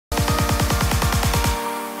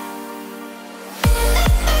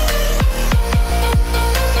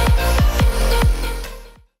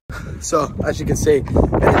So, as you can see, it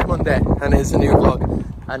is Monday and it's a new vlog.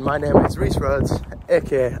 And my name is Rhiece Rhodes,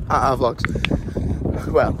 aka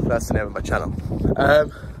 @vlogs. Well, that's the name of my channel.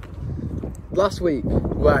 Last week,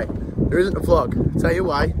 why? There isn't a vlog. Tell you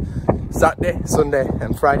why. Saturday, Sunday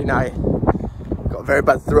and Friday night, got a very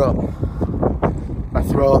bad throat. My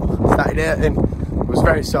throat started hurting, was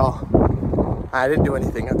very sore. I didn't do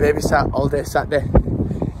anything. I babysat all day Saturday.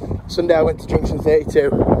 Sunday I went to Junction 32,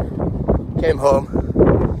 came home,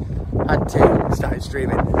 had tea, started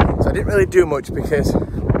streaming. So I didn't really do much because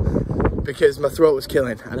my throat was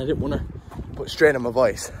killing and I didn't want to put strain on my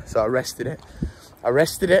voice. So I rested it.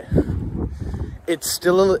 It's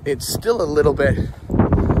still a little bit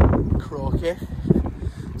croaky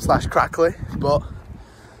 / crackly, but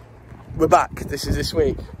we're back. This is this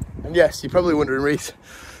week. And yes, you're probably wondering, Rhiece,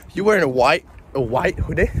 you're wearing a white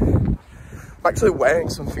hoodie? I'm actually wearing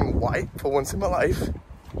something white for once in my life.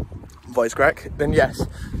 Voice crack. Then yes,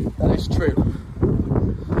 that is true.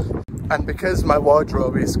 And because my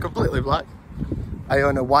wardrobe is completely black, I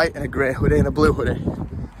own a white and a grey hoodie and a blue hoodie.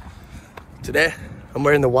 Today, I'm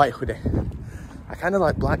wearing the white hoodie. I kind of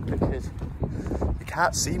like black because you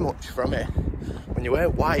can't see much from it. When you wear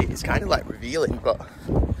white, it's kind of like revealing, but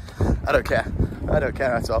I don't care. I don't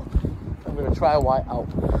care at all. I'm going to try white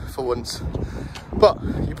out for once. But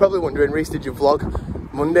you're probably wondering, Rhiece, did you vlog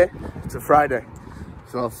Monday to Friday?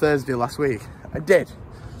 So Thursday last week. I did.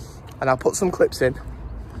 And I'll put some clips in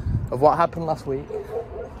of what happened last week.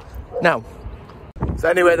 Now, so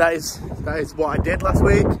anyway, that is what I did last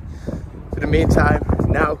week. For the meantime,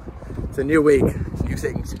 now it's a new week, new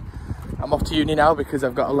things. I'm off to uni now because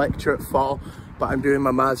I've got a lecture at 4, but I'm doing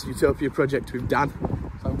my Mars Utopia project with Dan.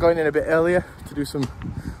 So I'm going in a bit earlier to do some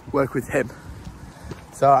work with him.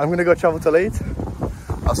 So I'm gonna go travel to Leeds.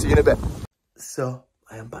 I'll see you in a bit. So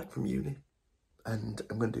I am back from uni and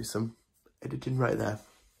I'm gonna do some editing right there.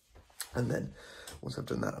 And then once I've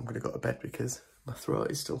done that, I'm gonna go to bed because my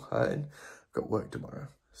throat is still hurting. I've got work tomorrow.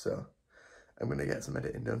 So I'm gonna get some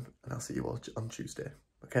editing done and I'll see you all on Tuesday,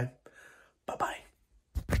 okay?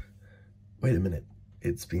 Bye-bye. Wait a minute,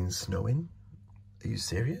 it's been snowing? Are you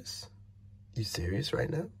serious? Are you serious right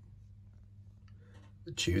now?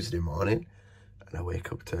 Tuesday morning and I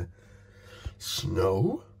wake up to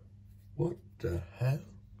snow? What the hell?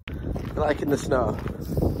 You liking the snow?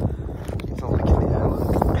 It's all making the air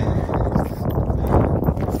look.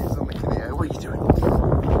 It's all making the air. What are you doing?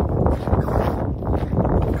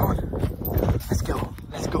 Come on. Let's go.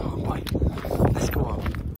 Let's go home, boy. Let's go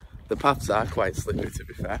home. The paths are quite slippery, to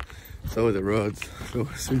be fair. So are the roads. So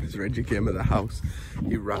as soon as Reggie came at the house,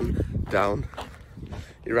 he ran down.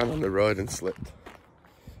 He ran on the road and slipped.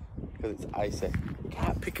 Because it's icy.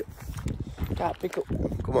 Can't pick up.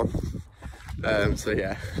 Come on. So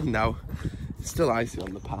yeah, now it's still icy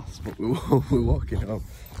on the paths, but we're walking home,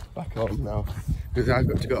 back home now, because I've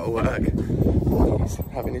got to go to work. He's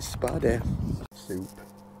having his spa day. Soup.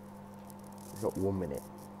 We've got 1 minute,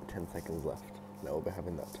 10 seconds left. Now we'll be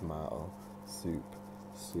having that tomato soup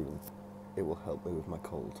soon. It will help me with my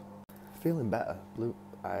cold. Feeling better.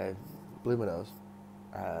 I blew my nose.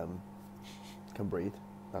 Can breathe.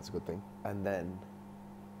 That's a good thing. And then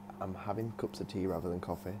I'm having cups of tea rather than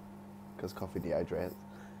coffee because coffee dehydrates,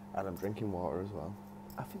 and I'm drinking water as well.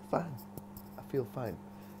 I feel fine. I feel fine.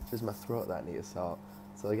 It's just my throat that I need to sort.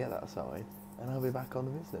 So I get that sorted and I'll be back on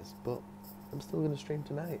the business. But I'm still going to stream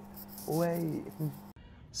tonight. Wait.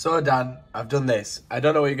 So Dan, I've done this. I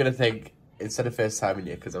don't know what you're going to think. Instead of FaceTiming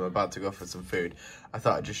you because I'm about to go for some food, I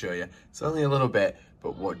thought I'd just show you. It's only a little bit,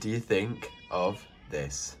 but what do you think of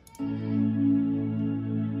this?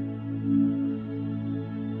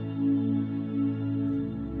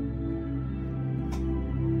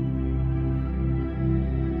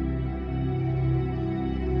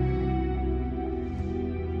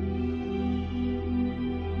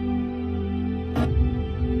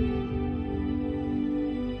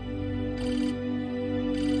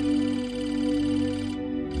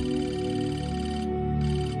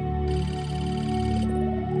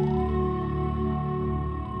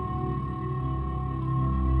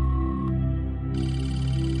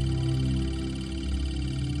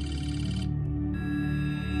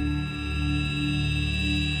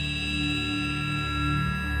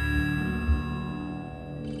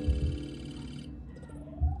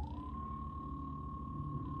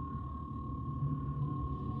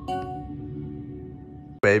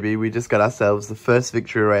 Baby, we just got ourselves the first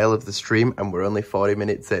victory royale of the stream and we're only 40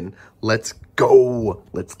 minutes in. Let's go.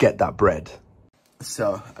 Let's get that bread.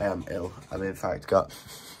 So, I am ill. I've in fact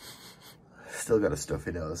still got a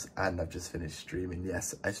stuffy nose and I've just finished streaming.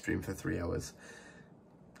 Yes, I streamed for 3 hours.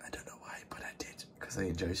 I don't know why, but I did because I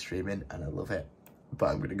enjoy streaming and I love it. but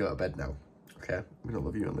I'm gonna go to bed now. Okay, I'm gonna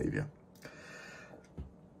love you and leave you.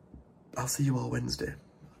 I'll see you all Wednesday.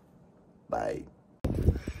 Bye.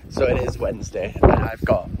 So it is Wednesday and I've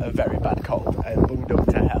got a very bad cold. I'm bunged up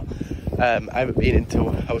to hell. I haven't been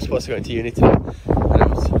I was supposed to go into uni today and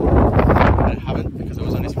I haven't because I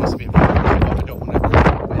was only supposed to be in bed. I don't want to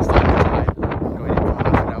waste time going in for half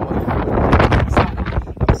an hour.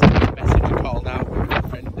 I'm sending a message and call now with my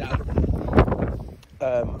friend Dan.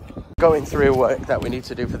 Going through work that we need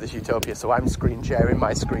to do for this utopia. So I'm screen sharing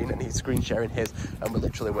my screen and he's screen sharing his and we're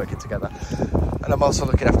literally working together. And I'm also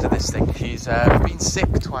looking after this thing. He's been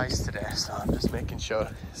sick twice today, so I'm just making sure,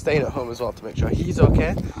 staying at home as well to make sure he's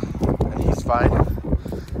okay and he's fine.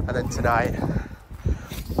 And then tonight,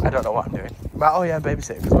 I don't know what I'm doing. Oh yeah,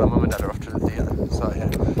 babysitting because my mum and dad are off to the theatre. So yeah,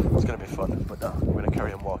 it's going to be fun. But no, I'm going to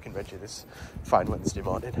carry on walking Reggie this fine Wednesday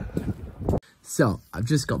morning. So I've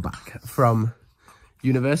just got back from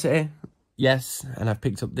university. Yes, and I've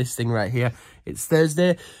picked up this thing right here. It's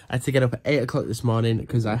Thursday. I had to get up at 8 o'clock this morning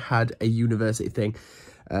because I had a university thing.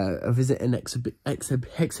 A visit an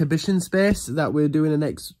exhibition space that we're doing an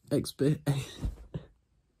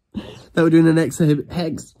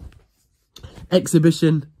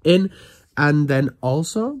exhibition in, and then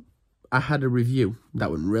also I had a review that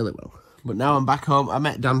went really well. But now I'm back home. I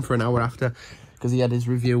met Dan for an hour after because he had his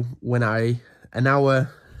review when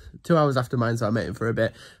 2 hours after mine, so I met him for a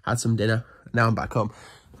bit, had some dinner, now I'm back home.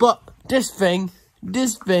 But this thing,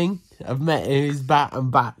 I've met him,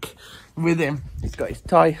 I'm back with him. He's got his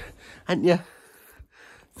toy, hadn't you?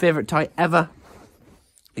 Favourite toy ever.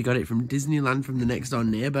 He got it from Disneyland from the next door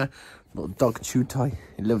neighbour. Little dog chew toy,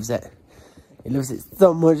 he loves it. He loves it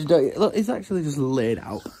so much, don't you? Look, it's actually just laid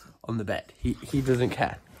out on the bed. He doesn't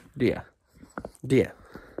care, do you? Do you?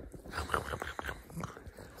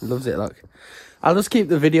 He loves it, look. I'll just keep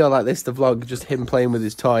the video like this, the vlog, just him playing with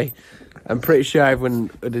his toy. I'm pretty sure everyone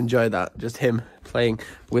would enjoy that. Just him playing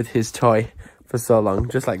with his toy for so long,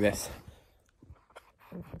 just like this.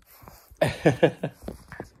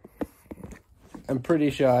 I'm pretty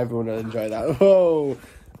sure everyone will enjoy that. Whoa!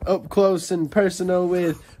 Up close and personal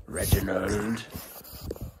with Reginald.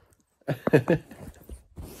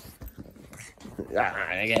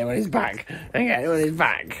 I get him on his back. I get him on his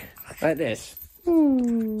back. Like this.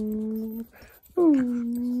 Ooh.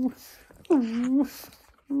 Ooh. Ooh.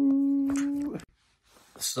 Ooh.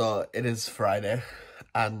 So it is Friday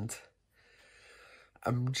and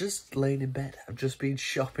I'm just laying in bed. I've just been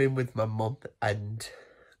shopping with my mum and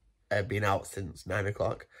I've been out since 9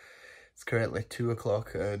 o'clock. It's currently 2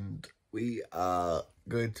 o'clock and we are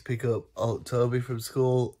going to pick up Aunt Toby from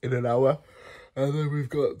school in an hour, and then we've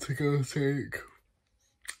got to go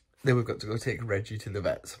take Reggie to the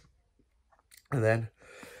vets. And then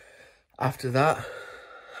after that,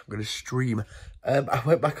 I'm going to stream. I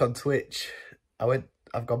went back on Twitch.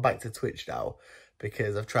 I've gone back to Twitch now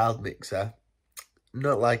because I've trialed Mixer. I'm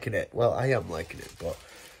not liking it. Well, I am liking it, but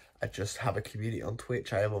I just have a community on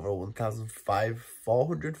Twitch. I have over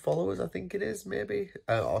 1,400 followers, I think it is, maybe.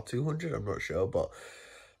 Or 200, I'm not sure, but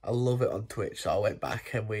I love it on Twitch. So I went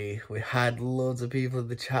back and we had loads of people in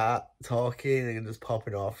the chat talking and just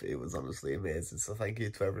popping off. It was honestly amazing. So thank you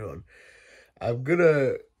to everyone. I'm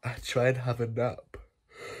gonna try and have a nap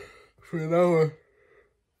for an hour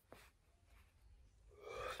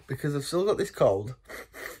because I've still got this cold.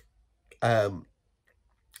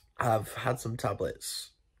 I've had some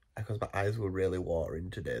tablets because my eyes were really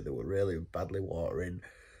watering today. They were really badly watering.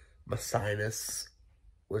 My sinus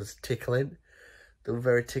was tickling. They were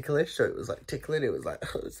very ticklish, so it was like tickling. It was like,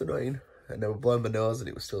 oh, it's annoying. And they were blowing my nose and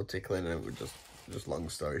it was still tickling, and it was just long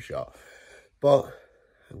story short. But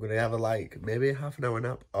I'm going to have maybe a half an hour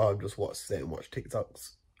nap, or just sit and watch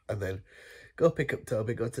TikToks, and then go pick up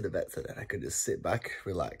Toby, go to the vets, and then I can just sit back,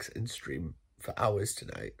 relax, and stream for hours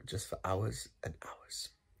tonight. Just for hours and hours.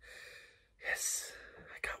 Yes,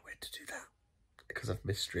 I can't wait to do that because I've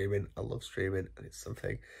missed streaming. I love streaming and it's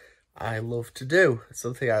something I love to do. It's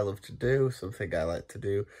something I love to do, something I like to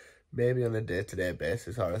do maybe on a day-to-day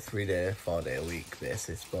basis or a 3-day, 4-day-a-week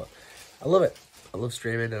basis, but I love it. I love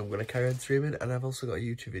streaming and I'm going to carry on streaming, and I've also got a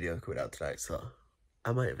YouTube video coming out tonight, so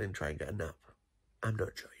I might even try and get a nap. I'm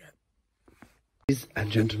not sure yet. Ladies and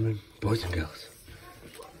gentlemen, boys and girls,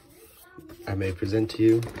 I may present to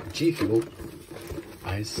you G Fuel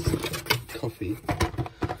iced coffee.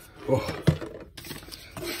 Oh,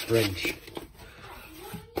 French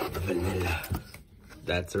vanilla.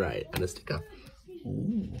 That's right, and a sticker.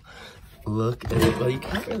 Ooh, look at it. Well, you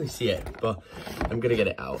can't really see it, but I'm gonna get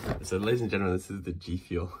it out. So, ladies and gentlemen, this is the G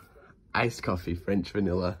Fuel iced coffee French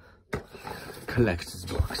vanilla collector's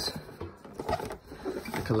box.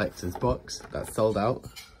 The collector's box that's sold out,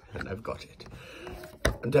 and I've got it.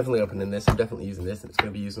 I'm definitely opening this. I'm definitely using this. And it's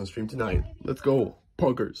going to be used on stream tonight. Let's go,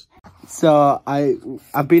 poggers. So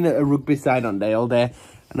I've been at a rugby side on day all day,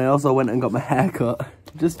 and I also went and got my hair cut.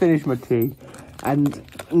 Just finished my tea, and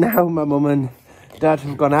now my mum and dad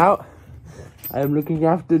have gone out. I am looking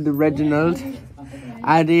after the Reginald,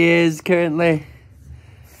 and he is currently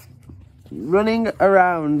running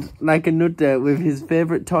around like a nutter with his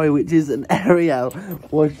favourite toy, which is an Ariel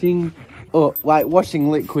washing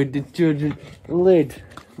liquid detergent lid.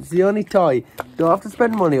 It's the only toy. Don't have to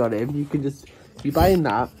spend money on him. You can just be buying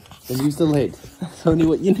that and use the lid. That's only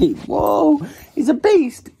what you need. Whoa! He's a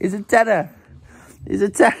beast. He's a terror. He's a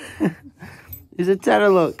terror. He's a terror.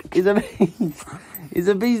 Look. He's a beast. He's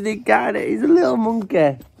a beast incarnate. He's a little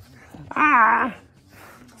monkey. Ah!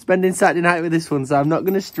 Spending Saturday night with this one, so I'm not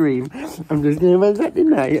going to stream. I'm just going to have a Saturday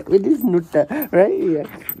night with this nutter right here,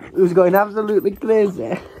 who's going absolutely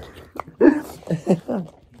crazy.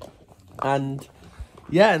 And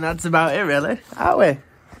yeah, and that's about it, really. Aren't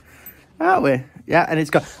we? Yeah, and it's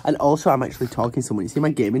got, and also I'm actually talking to someone. You see my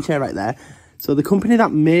gaming chair right there? So the company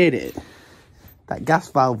that made it, that gas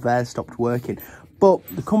valve there stopped working, but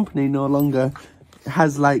the company no longer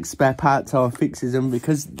has like spare parts or fixes them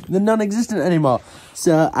because they're non-existent anymore.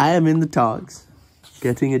 So I am in the talks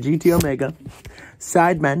getting a GT Omega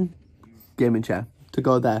Sidemen gaming chair to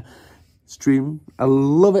go there. Stream. I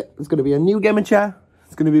love it. It's going to be a new gaming chair.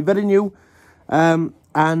 It's going to be very new.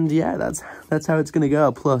 And yeah, that's how it's going to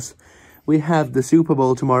go. Plus, we have the Super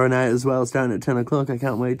Bowl tomorrow night as well, starting at 10 o'clock. I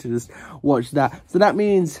can't wait to just watch that. So that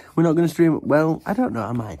means we're not going to stream. Well, I don't know.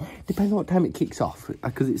 I might. Depends on what time it kicks off.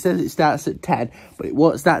 Because it says it starts at 10, but it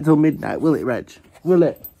won't start till midnight. Will it, Reg? Will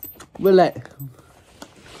it? Will it?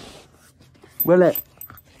 Will it?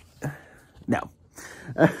 No.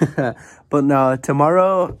 But no,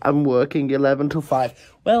 tomorrow I'm working 11 till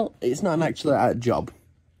 5. Well, it's not actually a job.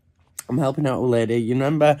 I'm helping out a lady. You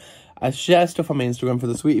remember, I share stuff on my Instagram for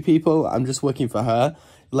the sweetie people. I'm just working for her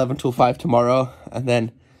 11 till 5 tomorrow, and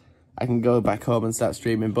then I can go back home and start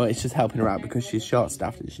streaming. But it's just helping her out because she's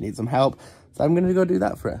short-staffed and she needs some help. So I'm going to go do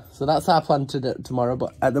that for her. So that's our plan to do tomorrow.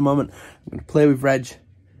 But at the moment, I'm going to play with Reg.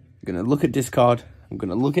 I'm going to look at Discord. I'm going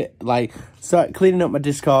to look at, start cleaning up my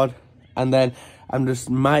Discord. And then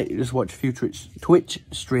might just watch a few Twitch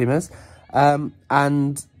streamers.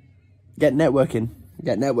 And get networking.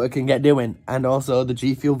 Get doing. And also the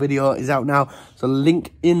G Fuel video is out now. So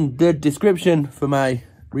link in the description for my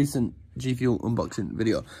recent G Fuel unboxing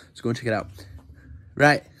video. So go and check it out.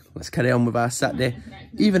 Right, let's carry on with our Saturday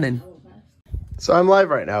evening. So I'm live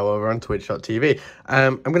right now over on twitch.tv.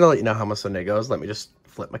 I'm going to let you know how my Sunday goes. Let me just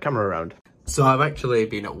flip my camera around. So I've actually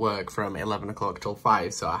been at work from 11 o'clock till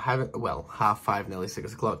 5. So I haven't, well, 5:30, nearly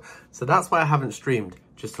 6 o'clock. So that's why I haven't streamed,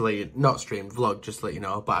 just to let you, not streamed, vlog, just to let you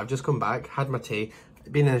know. But I've just come back, had my tea,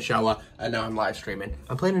 been in the shower, and now I'm live streaming.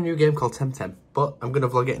 I'm playing a new game called Temtem, but I'm going to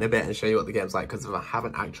vlog it in a bit and show you what the game's like because I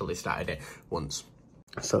haven't actually started it once.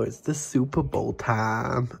 So it's the Super Bowl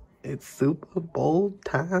time. It's Super Bowl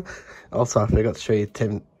time. Also, I forgot to show you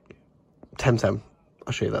Temtem.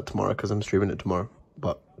 I'll show you that tomorrow because I'm streaming it tomorrow.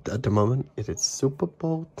 But at the moment, it is Super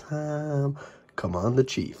Bowl time. Come on, the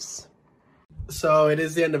Chiefs. So it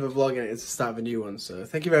is the end of a vlog and it's the start of a new one. So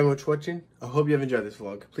thank you very much for watching. I hope you have enjoyed this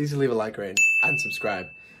vlog. Please leave a like, rating and subscribe.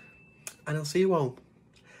 And I'll see you all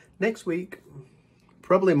next week.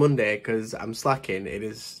 Probably Monday because I'm slacking. It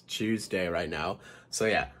is Tuesday right now. So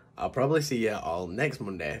yeah, I'll probably see you all next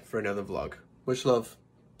Monday for another vlog. Much love.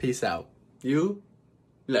 Peace out. You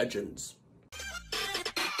legends.